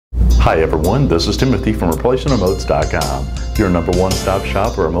Hi everyone, this is Timothy from ReplacementRemotes.com, your number one stop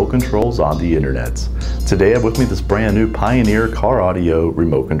shop for remote controls on the internet. Today I have with me this brand new Pioneer car audio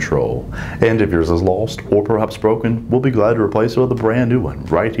remote control. And if yours is lost or perhaps broken, we'll be glad to replace it with a brand new one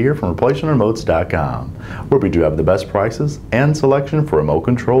right here from ReplacementRemotes.com, where we do have the best prices and selection for remote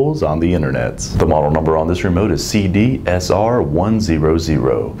controls on the internet. The model number on this remote is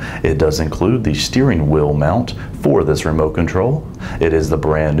CDSR100. It does include the steering wheel mount for this remote control. It is the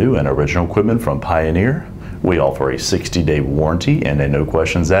brand new and original equipment from Pioneer. We offer a 60-day warranty and a no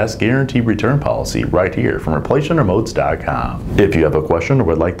questions asked guaranteed return policy right here from ReplacementRemotes.com. If you have a question or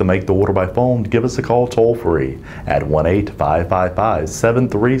would like to make the order by phone, give us a call toll free at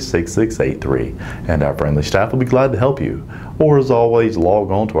 1-855-573-6683 and our friendly staff will be glad to help you. Or as always,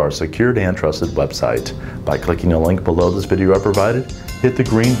 log on to our secured and trusted website. By clicking the link below this video I provided, hit the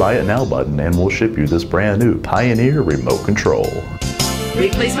green Buy It Now button and we'll ship you this brand new Pioneer remote control.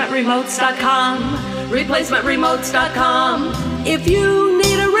 ReplacementRemotes.com, ReplacementRemotes.com. If you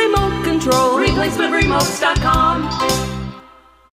need a remote control, ReplacementRemotes.com.